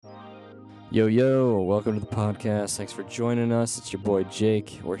Yo, welcome to the podcast. Thanks for joining us. It's your boy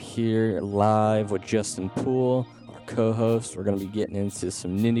Jake. We're here live with Justin Poole, our co-host. We're going to be getting into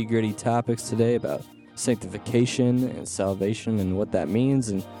some nitty-gritty topics today about sanctification and salvation and what that means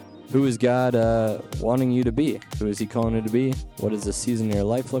and who is God wanting you to be? Who is he calling you to be? What is the season of your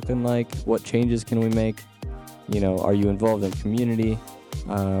life looking like? What changes can we make? You know, are you involved in community?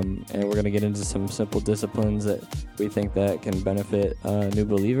 And we're going to get into some simple disciplines that we think that can benefit new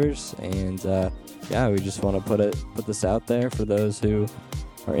believers. And we just want to put this out there for those who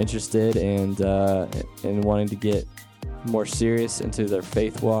are interested and wanting to get more serious into their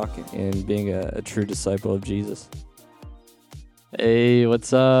faith walk and being a true disciple of Jesus. Hey,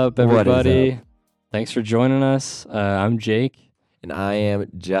 what's up, everybody? What is up? Thanks for joining us. I'm Jake. And I am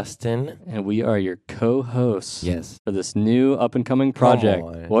Justin. And we are your co-hosts Yes. for this new up-and-coming project.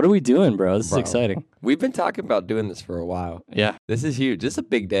 on. What are we doing, bro? This is Bro. exciting. We've been talking about doing this for a while. Yeah, This is huge. This is a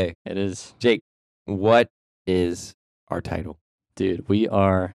big day. it is. Jake, what is our title? Dude, we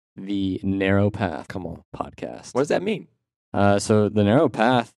are the Narrow Path Come on. podcast. What does that mean? So the Narrow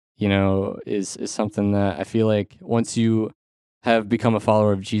Path, is something that I feel like once you have become a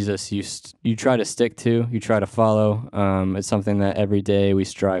follower of Jesus, you try to stick to, you try to follow. It's something that every day we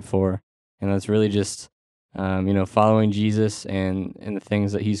strive for, and that's really just, following Jesus and the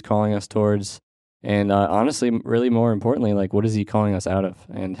things that he's calling us towards. And honestly, really more importantly, like what is he calling us out of,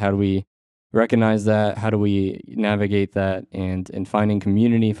 and how do we recognize that? How do we navigate that? And finding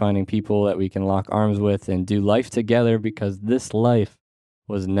community, finding people that we can lock arms with and do life together, because this life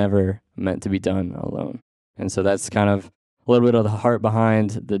was never meant to be done alone. And so that's kind of a little bit of the heart behind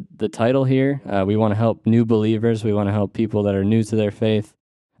the title here. We want to help new believers. We want to help people that are new to their faith,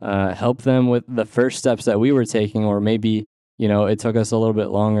 help them with the first steps that we were taking, or maybe, it took us a little bit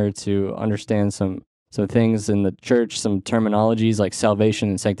longer to understand some things in the church, some terminologies like salvation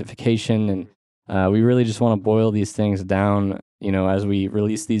and sanctification. And we really just want to boil these things down, as we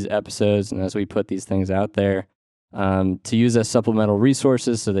release these episodes and as we put these things out there, to use as supplemental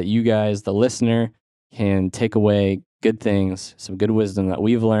resources so that you guys, the listener, can take away good things, some good wisdom that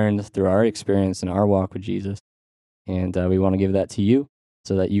we've learned through our experience and our walk with Jesus. And we want to give that to you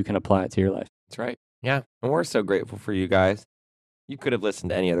so that you can apply it to your life. That's right. Yeah. And we're so grateful for you guys. You could have listened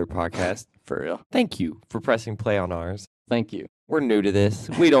to any other podcast. For real. Thank you for pressing play on ours. Thank you. We're new to this.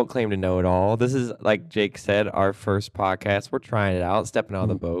 We don't claim to know it all. This is, like Jake said, our first podcast. We're trying it out, stepping out of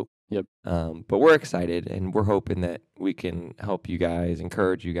the boat. Yep. But we're excited, and we're hoping that we can help you guys,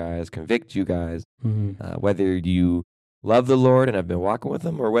 encourage you guys, convict you guys, whether you love the Lord and have been walking with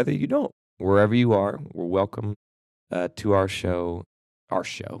him, or whether you don't. Wherever you are, we're welcome to our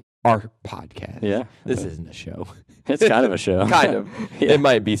podcast. Yeah. This isn't a show. It's kind of a show. Kind of. Yeah. It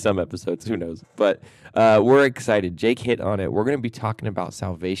might be some episodes. Who knows? But we're excited. Jake hit on it. We're going to be talking about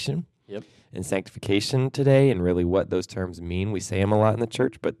salvation. Yep. And sanctification today, and really what those terms mean. We say them a lot in the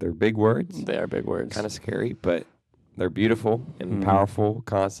church, but they're big words. They are big words. Kind of scary, but they're beautiful and powerful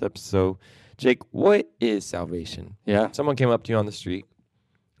concepts. So, Jake, what is salvation? Yeah. Someone came up to you on the street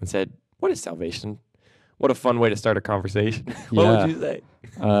and said, "What is salvation?" What a fun way to start a conversation. What would you say?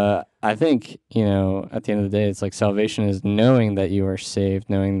 I think, at the end of the day, it's like salvation is knowing that you are saved,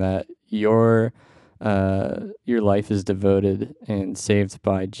 knowing that your life is devoted and saved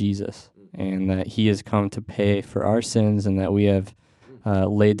by Jesus, and that he has come to pay for our sins, and that we have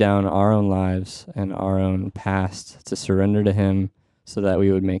laid down our own lives and our own past to surrender to him so that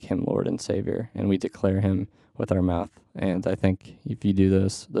we would make him Lord and Savior, and we declare him with our mouth. And I think if you do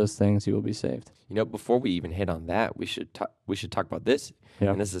those things, you will be saved. Before we even hit on that, we should talk about this.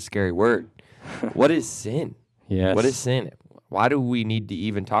 Yeah. And this is a scary word. What is sin? Yes. What is sin? Why do we need to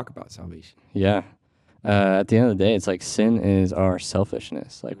even talk about salvation? Yeah. At the end of the day, it's like sin is our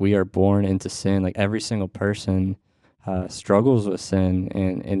selfishness. Like we are born into sin. Like every single person struggles with sin,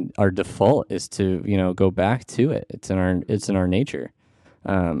 and our default is to go back to it. It's in our nature.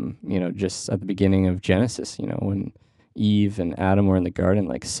 Just at the beginning of Genesis, when Eve and Adam were in the garden,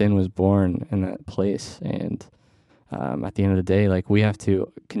 like sin was born in that place. And at the end of the day, like we have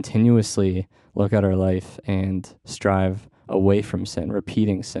to continuously look at our life and strive away from sin,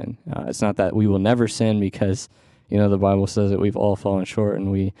 repeating sin. It's not that we will never sin, because the Bible says that we've all fallen short,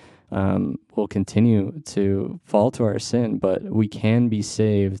 and we will continue to fall to our sin, but we can be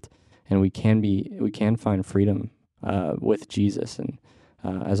saved, and we can find freedom with Jesus and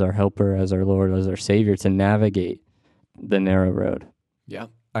as our helper, as our Lord, as our Savior, to navigate the narrow road. Yeah.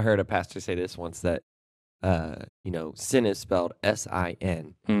 I heard a pastor say this once, that sin is spelled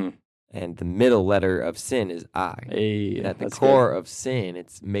S-I-N. And the middle letter of sin is I. Hey, and at the that's core good. of sin,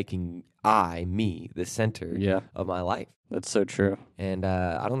 it's making me, the center Yeah, of my life. that's so true. And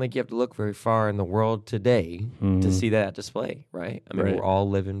I don't think you have to look very far in the world today to see that display, right? I mean, Right. we're all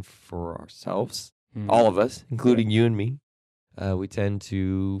living for ourselves, Mhm. all of us, including you and me. We tend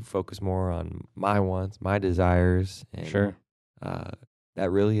to focus more on my wants, my desires, and Sure. that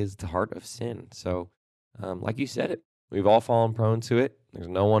really is the heart of sin. So, like you said it, we've all fallen prone to it. There's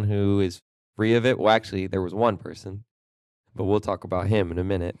no one who is free of it. Well, actually, there was one person, but we'll talk about him in a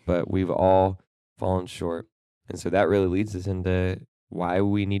minute. But we've all fallen short. And so that really leads us into why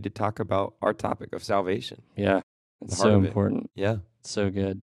we need to talk about our topic of salvation. Yeah, it's so important. Yeah. So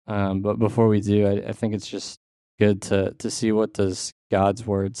good. But before we do, I think it's just good to see what does God's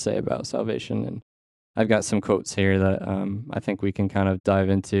word say about salvation. And I've got some quotes here that I think we can kind of dive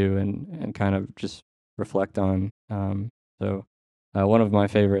into and kind of just reflect on. So one of my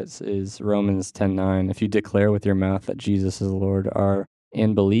favorites is Romans 10:9. If you declare with your mouth that Jesus is the Lord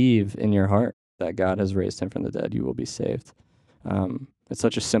and believe in your heart that God has raised him from the dead, you will be saved. It's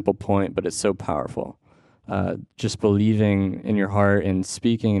such a simple point, but it's so powerful. Just believing in your heart and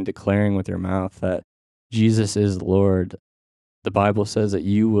speaking and declaring with your mouth that Jesus is Lord. The Bible says that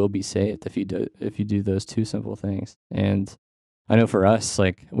you will be saved if you do those two simple things. And I know for us,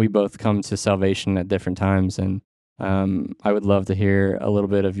 like we both come to salvation at different times, and I would love to hear a little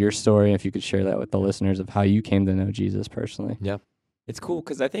bit of your story if you could share that with the listeners of how you came to know Jesus personally. Yeah. It's cool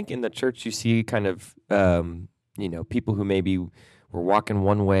because I think in the church you see kind of, people who maybe were walking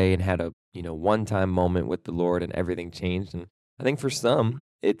one way and had a, one-time moment with the Lord and everything changed. And I think for some,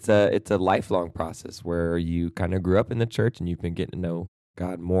 it's a lifelong process where you kind of grew up in the church and you've been getting to know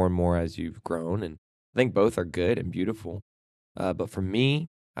God more and more as you've grown. And I think both are good and beautiful. But for me,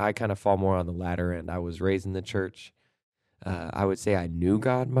 I kind of fall more on the latter end. I was raised in the church. I would say I knew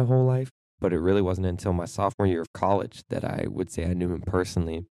God my whole life, but it really wasn't until my sophomore year of college that I would say I knew him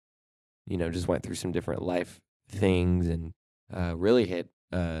personally. Just went through some different life things and really hit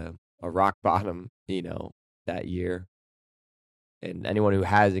a rock bottom, that year. And anyone who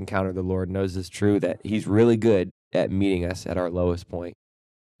has encountered the Lord knows it's true that he's really good at meeting us at our lowest point.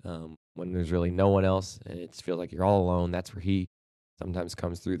 When there's really no one else and it feels like you're all alone, that's where he sometimes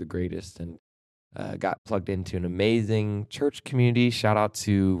comes through the greatest. And got plugged into an amazing church community. Shout out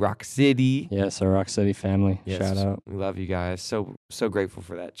to Rock City. Yes, our Rock City family. Yes, shout out. We love you guys. So grateful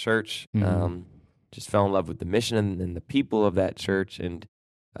for that church. Mhm. Just fell in love with the mission and the people of that church. And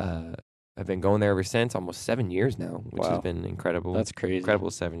I've been going there ever since, almost 7 years now, which has Wow. been incredible. That's crazy.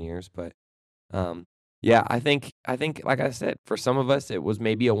 Incredible 7 years. But yeah, I think, like I said, for some of us, it was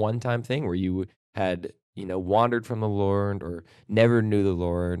maybe a one-time thing where you had, wandered from the Lord or never knew the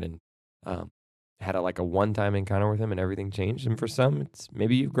Lord and had a one-time encounter with him and everything changed. And for some, it's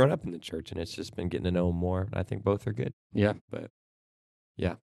maybe you've grown up in the church and it's just been getting to know him more. And I think both are good. Yeah. But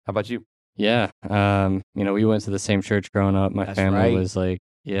yeah. How about you? Yeah. We went to the same church growing up. My That's family right. was like,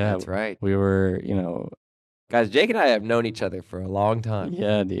 yeah, That's right. we were, Guys, Jake and I have known each other for a long time.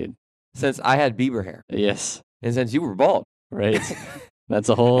 yeah, dude. Since I had Bieber hair. Yes. And since you were bald. Right. That's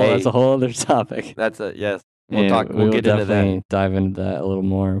a whole other topic. Yes. We'll get into that. Dive into that a little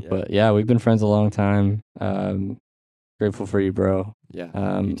more. Yeah. But yeah, we've been friends a long time. Grateful for you, bro.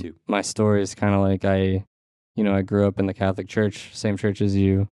 Yeah, you too. My story is kind of like I grew up in the Catholic Church, same church as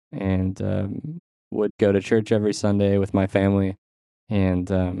you, and would go to church every Sunday with my family. And,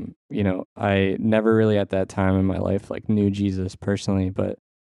 I never really at that time in my life knew Jesus personally, but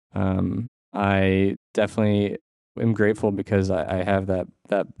I definitely am grateful because I have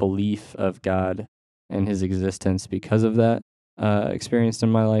that belief of God and his existence because of that experience in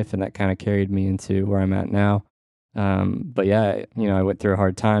my life, and that kind of carried me into where I'm at now. But yeah, I went through a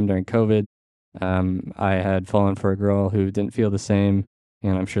hard time during COVID. I had fallen for a girl who didn't feel the same,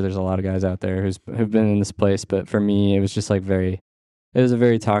 and I'm sure there's a lot of guys out there who've been in this place, but for me, it was just it was a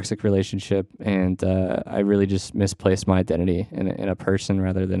very toxic relationship, and I really just misplaced my identity in a person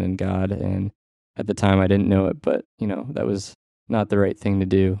rather than in God. And at the time, I didn't know it, but that was not the right thing to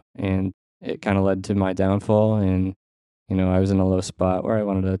do, and it kind of led to my downfall. And I was in a low spot where I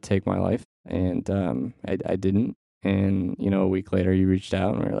wanted to take my life, and I didn't. And a week later, you reached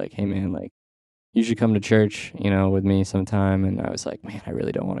out and were like, "Hey, man, you should come to church, with me sometime." And I was like, "Man, I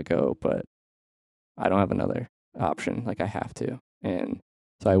really don't want to go, but I don't have another option. I have to." And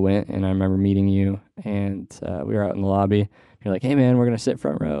so I went, and I remember meeting you, and we were out in the lobby. You're like, "Hey, man, we're going to sit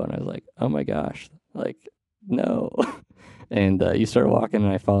front row." And I was like, "Oh, my gosh, no." And you started walking,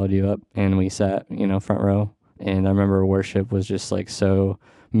 and I followed you up, and we sat, front row. And I remember worship was just, so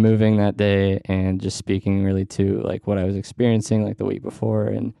moving that day and just speaking really to, what I was experiencing, the week before.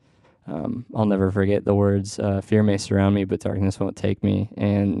 And I'll never forget the words, fear may surround me, but darkness won't take me.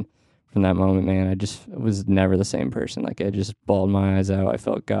 And from that moment, man, I just was never the same person. Like, I just bawled my eyes out. I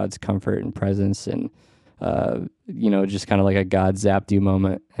felt God's comfort and presence, and just kind of like a God zapped you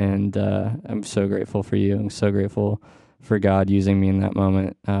moment. And I'm so grateful for you. I'm so grateful for God using me in that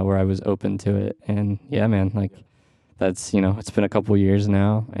moment where I was open to it. And yeah, man, like that's, it's been a couple years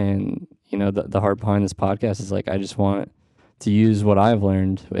now. And, the heart behind this podcast is like, I just want to use what I've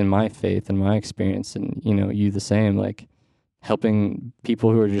learned in my faith and my experience, and, you the same, like helping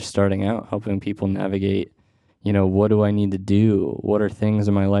people who are just starting out, helping people navigate, what do I need to do? What are things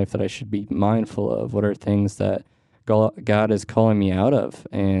in my life that I should be mindful of? What are things that God is calling me out of?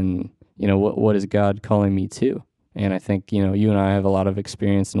 And, what is God calling me to? And I think, you and I have a lot of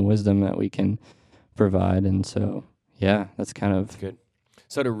experience and wisdom that we can provide. And so, yeah, that's kind of good.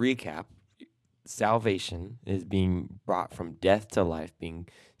 So to recap, salvation is being brought from death to life, being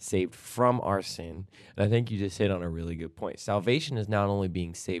saved from our sin. And I think you just hit on a really good point. Salvation is not only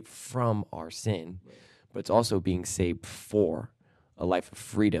being saved from our sin, but it's also being saved for a life of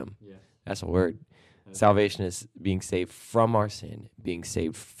freedom. Yeah. That's a word. Salvation is being saved from our sin, being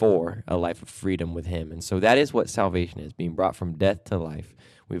saved for a life of freedom with Him. And so that is what salvation is, being brought from death to life.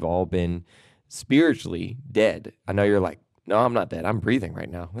 We've all been spiritually dead. I know you're like, no, I'm not dead. I'm breathing right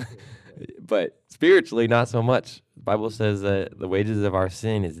now. But spiritually, not so much. The Bible says that the wages of our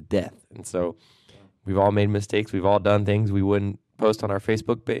sin is death. And so we've all made mistakes. We've all done things we wouldn't post on our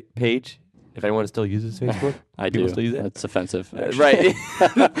Facebook page. If anyone still uses Facebook, I people do. still use that. That's offensive, right?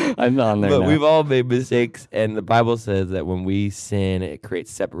 I'm on there. But now. We've all made mistakes, and the Bible says that when we sin, it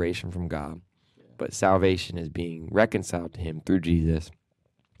creates separation from God. But salvation is being reconciled to Him through Jesus,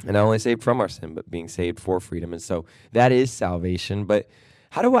 and not only saved from our sin, but being saved for freedom. And so that is salvation. But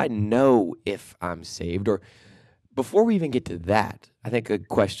how do I know if I'm saved? Or before we even get to that, I think a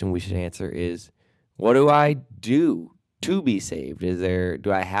question we should answer is, what do I do to be saved?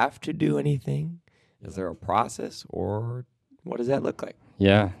 Do I have to do anything? Is there a process, or what does that look like?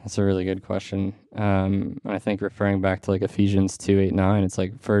 Yeah, that's a really good question. I think referring back to like Ephesians 2:8-9, it's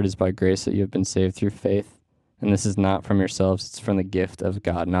like, for it is by grace that you have been saved through faith. And this is not from yourselves, it's from the gift of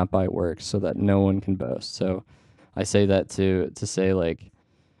God, not by works, so that no one can boast. So I say that to say, like,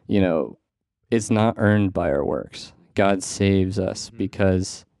 it's not earned by our works. God saves us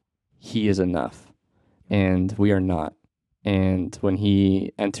because He is enough, and we are not. And when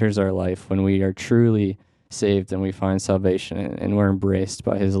He enters our life, when we are truly saved and we find salvation and we're embraced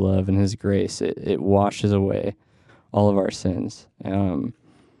by His love and His grace, it washes away all of our sins.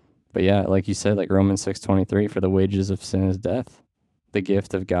 But yeah, like you said, like Romans 6:23, for the wages of sin is death. The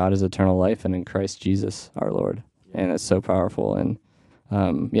gift of God is eternal life, and in Christ Jesus our Lord. And it's so powerful. And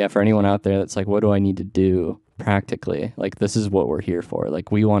for anyone out there that's like, what do I need to do practically? Like, this is what we're here for.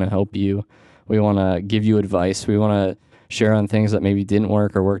 Like, we want to help you. We want to give you advice. We want to share on things that maybe didn't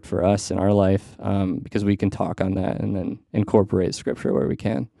work or worked for us in our life, because we can talk on that and then incorporate Scripture where we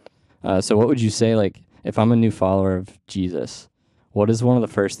can. So what would you say, like, if I'm a new follower of Jesus, what is one of the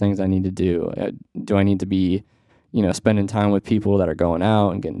first things I need to do? Do I need to be, spending time with people that are going out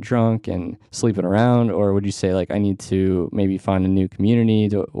and getting drunk and sleeping around? Or would you say, like, I need to maybe find a new community?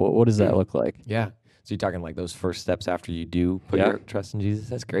 What does that look like? Yeah. So you're talking like those first steps after you do put your trust in Jesus?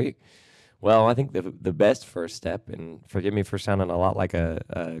 That's great. Well, I think the best first step, and forgive me for sounding a lot like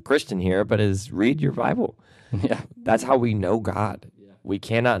a Christian here, but is read your Bible. Yeah. That's how we know God. Yeah. We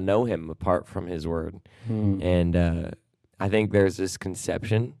cannot know Him apart from His Word. And I think there's this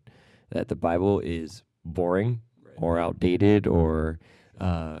conception that the Bible is boring or outdated, or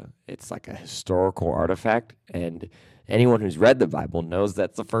it's like a historical artifact. And anyone who's read the Bible knows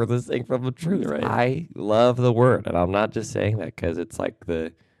that's the furthest thing from the truth. Right. I love the Word, and I'm not just saying that because it's like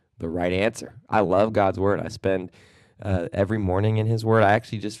the right answer. I love God's Word. I spend every morning in His Word. I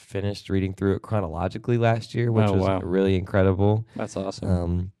actually just finished reading through it chronologically last year, which was really incredible. That's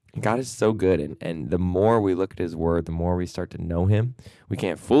awesome. God is so good, and the more we look at His Word, the more we start to know Him. We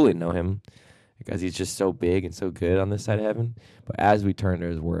can't fully know Him because He's just so big and so good on this side of heaven. But as we turn to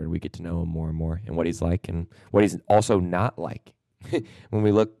His Word, we get to know Him more and more, and what He's like and what He's also not like. When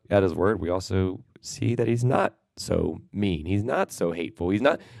we look at His Word, we also see that He's not so mean. He's not so hateful. He's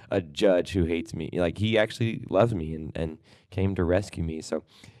not a judge who hates me. Like, He actually loves me and came to rescue me. So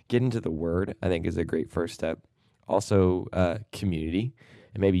getting to the Word, I think, is a great first step. Also, community.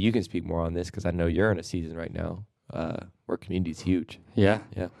 And maybe you can speak more on this because I know you're in a season right now where community is huge. Yeah.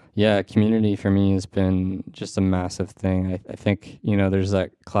 Community for me has been just a massive thing. I think, there's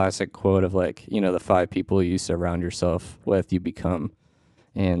that classic quote of like, the 5 people you surround yourself with, you become.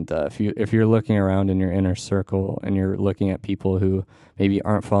 And if you're looking around in your inner circle and you're looking at people who maybe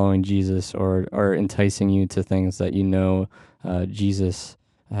aren't following Jesus or are enticing you to things that Jesus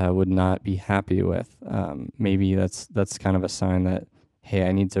would not be happy with, maybe that's kind of a sign that, hey,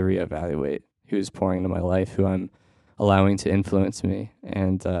 I need to reevaluate who's pouring into my life, who I'm allowing to influence me.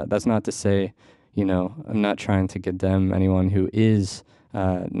 And that's not to say, I'm not trying to condemn anyone who is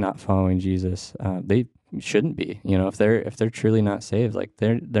not following Jesus. They shouldn't be. If they're truly not saved, like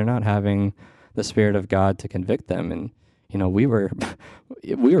they're not having the Spirit of God to convict them. And we were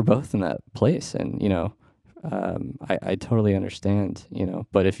we were both in that place, and I totally understand.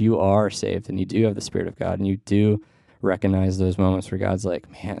 But if you are saved and you do have the Spirit of God and you do recognize those moments where God's like,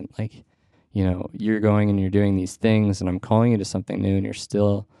 man, like, you're going and you're doing these things and I'm calling you to something new, and you're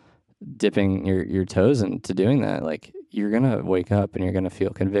still dipping your toes into doing that, like, you're going to wake up and you're going to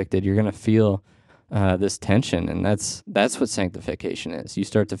feel convicted. You're going to feel this tension. And that's what sanctification is. You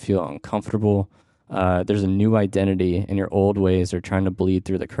start to feel uncomfortable. There's a new identity and your old ways are trying to bleed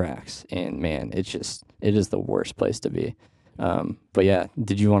through the cracks. And man, it is the worst place to be. But yeah,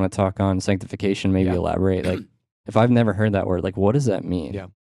 did you want to talk on sanctification? Maybe elaborate, like, if I've never heard that word, like, what does that mean?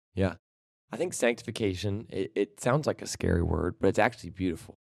 Yeah. I think sanctification, it sounds like a scary word, but it's actually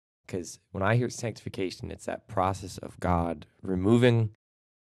beautiful. Because when I hear sanctification, it's that process of God removing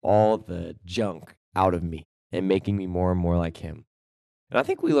all the junk out of me and making me more and more like Him. And I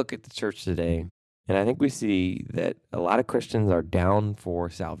think we look at the church today, and I think we see that a lot of Christians are down for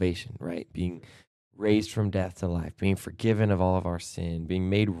salvation, right? Being raised from death to life, being forgiven of all of our sin, being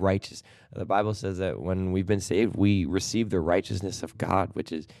made righteous. The Bible says that when we've been saved, we receive the righteousness of God,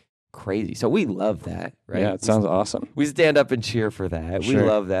 which is crazy. So we love that, right? Yeah, it sounds awesome. We stand up and cheer for that. Sure. We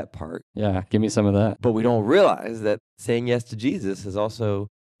love that part. Yeah, give me some of that. But we don't realize that saying yes to Jesus is also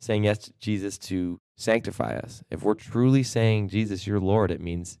saying yes to Jesus to sanctify us. If we're truly saying, Jesus, you're Lord, it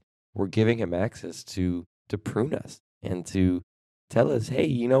means we're giving Him access to prune us and to tell us, hey,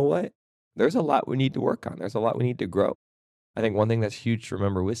 you know what? There's a lot we need to work on. There's a lot we need to grow. I think one thing that's huge to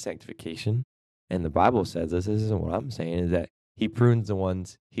remember with sanctification, and the Bible says this isn't what I'm saying, is that He prunes the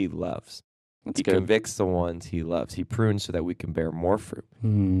ones He loves. He convicts the ones He loves. He prunes so that we can bear more fruit.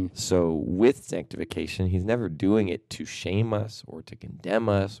 So with sanctification, He's never doing it to shame us or to condemn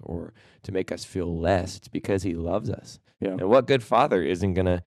us or to make us feel less. It's because He loves us. Yeah. And what good father isn't going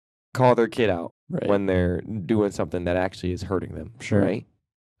to call their kid out when they're doing something that actually is hurting them? Sure. Right?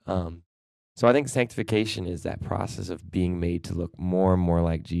 So I think sanctification is that process of being made to look more and more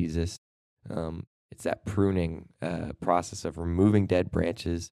like Jesus. It's that pruning process of removing dead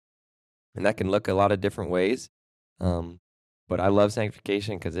branches. And that can look a lot of different ways. But I love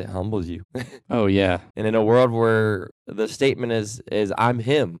sanctification because it humbles you. Oh, yeah. And in a world where the statement is I'm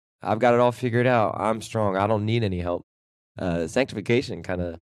Him, I've got it all figured out, I'm strong, I don't need any help. Sanctification kind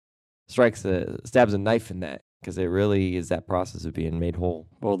of stabs a knife in that, because it really is that process of being made whole.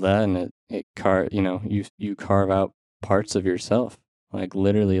 Well, then you carve out parts of yourself, like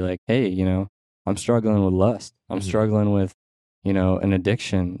literally, like, hey, I'm struggling with lust. I'm struggling with, an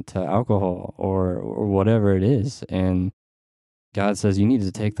addiction to alcohol or whatever it is. And God says you need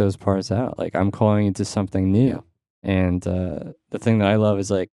to take those parts out. Like, I'm calling you to something new. Yeah. And the thing that I love is,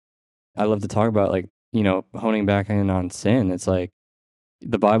 like, I love to talk about, like, honing back in on sin. It's like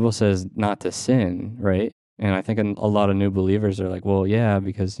the Bible says not to sin, right? And I think a lot of new believers are like, well, yeah,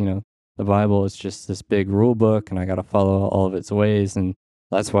 because, the Bible is just this big rule book and I got to follow all of its ways. And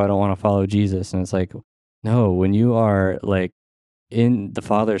that's why I don't want to follow Jesus. And it's like, no, when you are, like, in the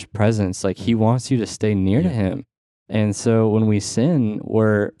Father's presence, like, He wants you to stay near to Him. And so when we sin,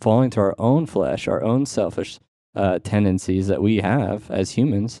 we're falling to our own flesh, our own selfish tendencies that we have as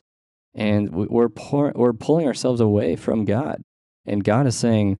humans, and we're pulling ourselves away from God. And God is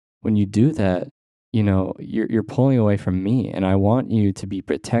saying, when you do that, you're pulling away from me, and I want you to be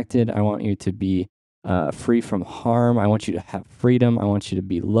protected. I want you to be free from harm. I want you to have freedom. I want you to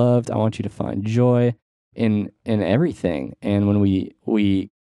be loved. I want you to find joy in everything. And when we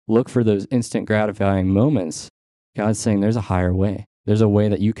look for those instant gratifying moments, God's saying there's a higher way. There's a way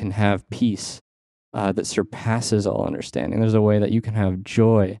that you can have peace that surpasses all understanding. There's a way that you can have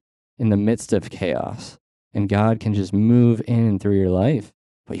joy in the midst of chaos. And God can just move in and through your life,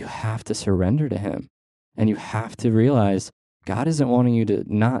 but you have to surrender to Him. And you have to realize God isn't wanting you to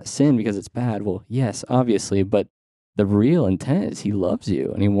not sin because it's bad. Well, yes, obviously, but the real intent is He loves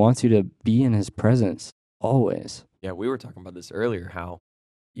you and He wants you to be in His presence always. Yeah, we were talking about this earlier, how,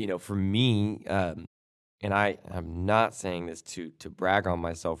 for me, and I'm not saying this to brag on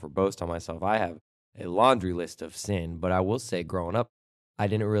myself or boast on myself. I have a laundry list of sin, but I will say growing up, I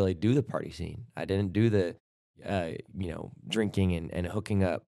didn't really do the party scene. I didn't do drinking and hooking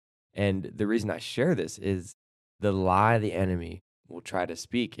up. And the reason I share this is the lie the enemy will try to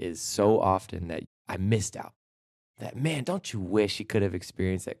speak is so often that I missed out. That, man, don't you wish you could have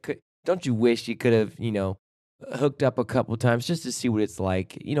experienced that? Don't you wish you could have, hooked up a couple times just to see what it's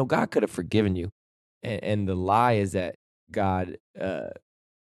like? God could have forgiven you. And the lie is that God,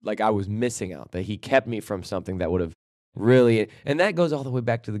 I was missing out, that he kept me from something that would have really, and that goes all the way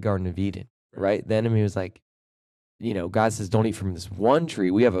back to the Garden of Eden, right? The enemy was like, God says, don't eat from this one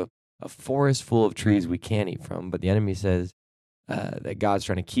tree. We have a forest full of trees we can't eat from, but the enemy says that God's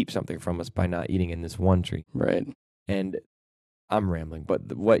trying to keep something from us by not eating in this one tree. Right. And I'm rambling,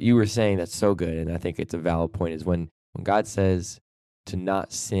 but what you were saying that's so good, and I think it's a valid point, is when God says to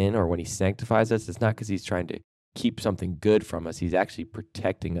not sin, or when he sanctifies us, it's not because he's trying to keep something good from us. He's actually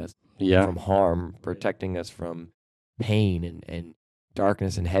protecting us from harm, protecting us from pain and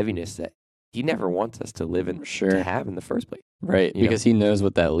darkness and heaviness that he never wants us to live in, to have in the first place. Right, because he knows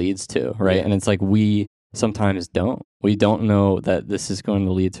what that leads to, right? Yeah. And it's like we sometimes don't. We don't know that this is going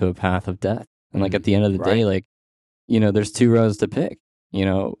to lead to a path of death. And at the end of the day, there's two roads to pick.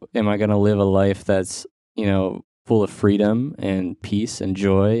 Am I going to live a life that's, full of freedom and peace and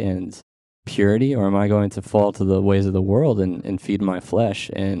joy and purity, or am I going to fall to the ways of the world and feed my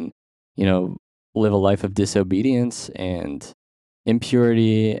flesh and, live a life of disobedience and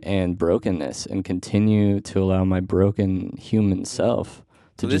impurity and brokenness and continue to allow my broken human self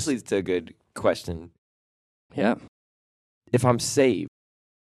to this leads to a good question. Yeah. If I'm saved,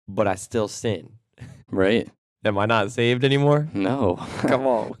 but I still sin. Right. Am I not saved anymore? No. Come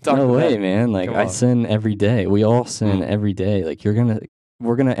on. No way, man. I sin every day. We all sin every day.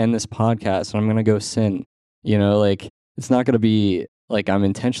 We're going to end this podcast and I'm going to go sin. It's not going to be I'm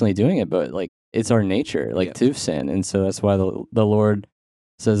intentionally doing it, but it's our nature, to sin. And so that's why the Lord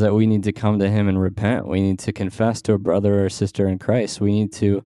says that we need to come to him and repent. We need to confess to a brother or sister in Christ. We need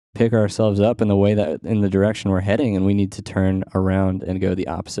to pick ourselves up in the direction we're heading, and we need to turn around and go the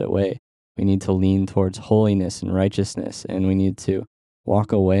opposite way. We need to lean towards holiness and righteousness, and we need to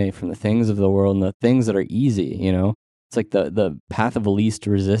walk away from the things of the world and the things that are easy, It's like the path of least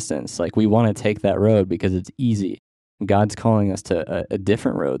resistance. We want to take that road because it's easy. God's calling us to a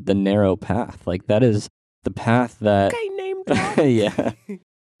different road, the narrow path. That is the path that... Okay, name drop. Yeah.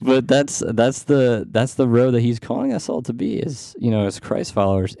 But that's the road that he's calling us all to be as Christ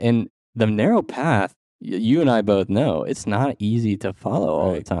followers. And the narrow path, you and I both know, it's not easy to follow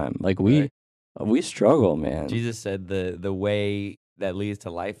all the time. We struggle, man. Jesus said the way that leads to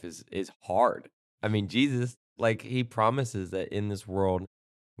life is hard. I mean, Jesus, he promises that in this world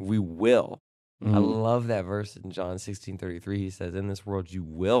we will. I love that verse in John 16:33. He says, in this world you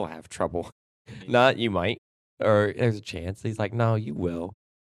will have trouble. Not you might, or there's a chance. He's like, no, you will.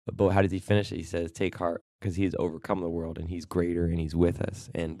 But how does he finish it? He says, take heart, because he's overcome the world and he's greater and he's with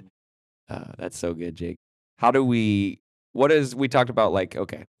us. And that's so good, Jake. We talked about,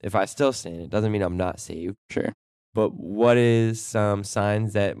 okay, if I still sin, it doesn't mean I'm not saved. Sure. But what is some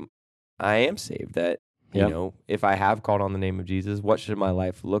signs that I am saved? That, if I have called on the name of Jesus, what should my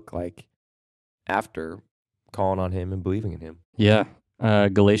life look like after calling on him and believing in him? Yeah.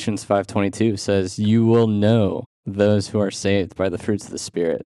 Galatians 5:22 says, you will know those who are saved by the fruits of the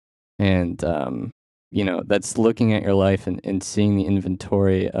Spirit. And, that's looking at your life and seeing the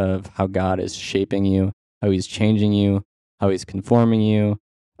inventory of how God is shaping you, how he's changing you, how he's conforming you.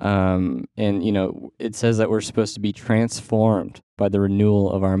 And, it says that we're supposed to be transformed by the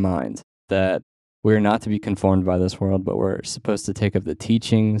renewal of our mind, that we're not to be conformed by this world, but we're supposed to take up the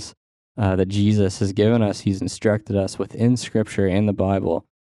teachings that Jesus has given us. He's instructed us within Scripture and the Bible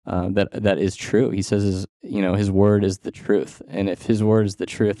that is true. He says, his word is the truth. And if his word is the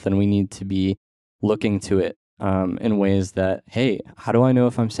truth, then we need to be looking to it in ways that, hey, how do I know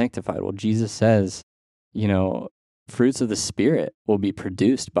if I'm sanctified? Well, Jesus says, fruits of the Spirit will be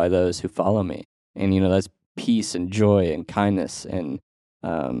produced by those who follow me. And, that's peace and joy and kindness and,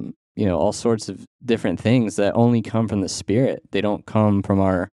 all sorts of different things that only come from the Spirit. They don't come from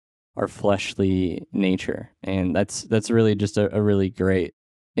our fleshly nature. And that's really just a really great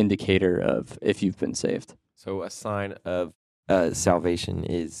indicator of if you've been saved. So a sign of salvation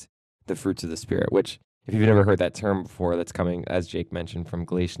is the fruits of the Spirit, which, if you've never heard that term before, that's coming, as Jake mentioned, from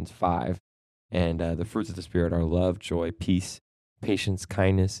Galatians 5. And the fruits of the Spirit are love, joy, peace, patience,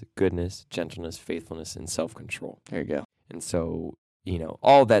 kindness, goodness, gentleness, faithfulness, and self-control. There you go. And so,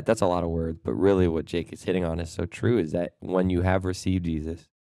 all that's a lot of words, but really what Jake is hitting on is so true, is that when you have received Jesus,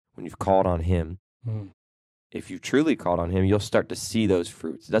 when you've called on him, if you've truly called on him, you'll start to see those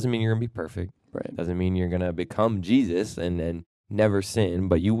fruits. It doesn't mean you're going to be perfect. Right. It doesn't mean you're going to become Jesus and never sin,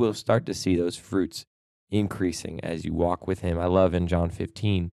 but you will start to see those fruits increasing as you walk with him. I love in John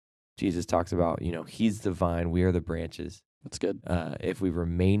 15, Jesus talks about, he's the vine, we are the branches. That's good. If we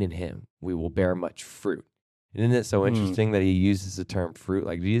remain in him, we will bear much fruit. Isn't it so interesting that he uses the term fruit?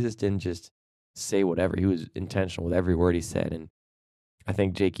 Like Jesus didn't just say whatever. He was intentional with every word he said. And I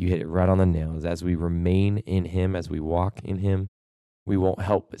think, Jake, you hit it right on the nail. As we remain in him, as we walk in him, we won't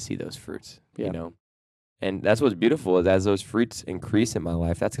help but see those fruits, And that's what's beautiful is as those fruits increase in my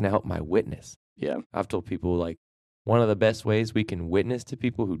life, that's going to help my witness. Yeah. I've told people, like, one of the best ways we can witness to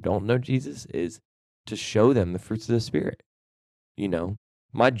people who don't know Jesus is to show them the fruits of the Spirit.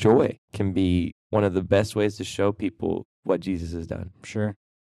 My joy can be one of the best ways to show people what Jesus has done. Sure.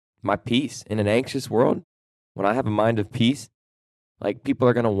 My peace in an anxious world, when I have a mind of peace, like, people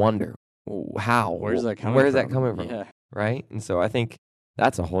are going to wonder, how? Where's that coming from? Where is that coming from? Yeah. Right? And so I think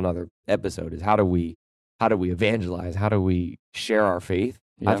that's a whole nother episode is how do we evangelize? How do we share our faith?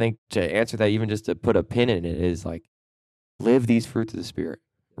 Yeah. I think to answer that, even just to put a pin in it, is like, live these fruits of the Spirit,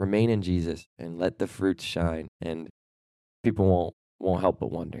 remain in Jesus, and let the fruits shine, and people won't help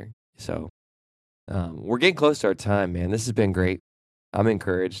but wonder. So we're getting close to our time, man. This has been great. I'm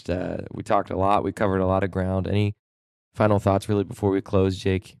encouraged. We talked a lot. We covered a lot of ground. Any final thoughts really before we close,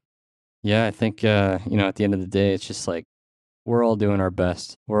 Jake? Yeah, I think, at the end of the day, it's just like, we're all doing our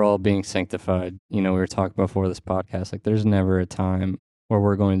best. We're all being sanctified. We were talking before this podcast, like, there's never a time where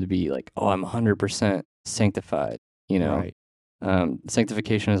we're going to be like, oh, I'm 100% sanctified, Right.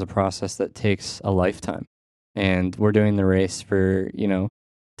 Sanctification is a process that takes a lifetime, and we're doing the race for,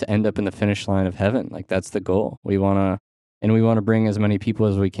 to end up in the finish line of heaven. Like, that's the goal. We want to bring as many people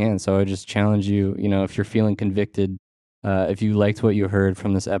as we can. So I just challenge you, if you're feeling convicted, if you liked what you heard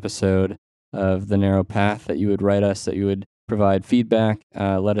from this episode of The Narrow Path, that you would write us, that you would provide feedback.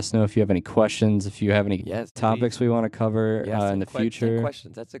 Let us know if you have any questions, if you have any topics we want to cover in the future.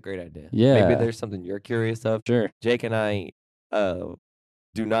 Questions. That's a great idea. Yeah. Maybe there's something you're curious of. Sure. Jake and I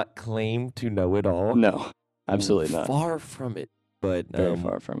do not claim to know it all. No, absolutely not. Far from it. But very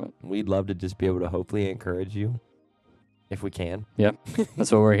far from it. We'd love to just be able to hopefully encourage you if we can. Yep.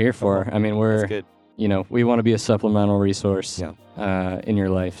 That's what we're here for. I mean, That's good. We want to be a supplemental resource in your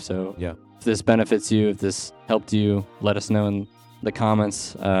life. So if this benefits you, if this helped you, let us know in the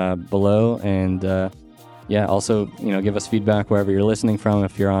comments below. And also, give us feedback wherever you're listening from.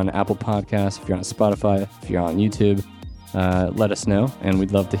 If you're on Apple Podcasts, if you're on Spotify, if you're on YouTube, let us know. And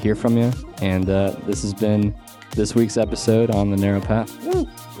we'd love to hear from you. And this has been this week's episode on The Narrow Path. Woo.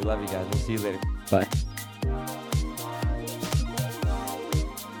 We love you guys. We'll see you later. Bye.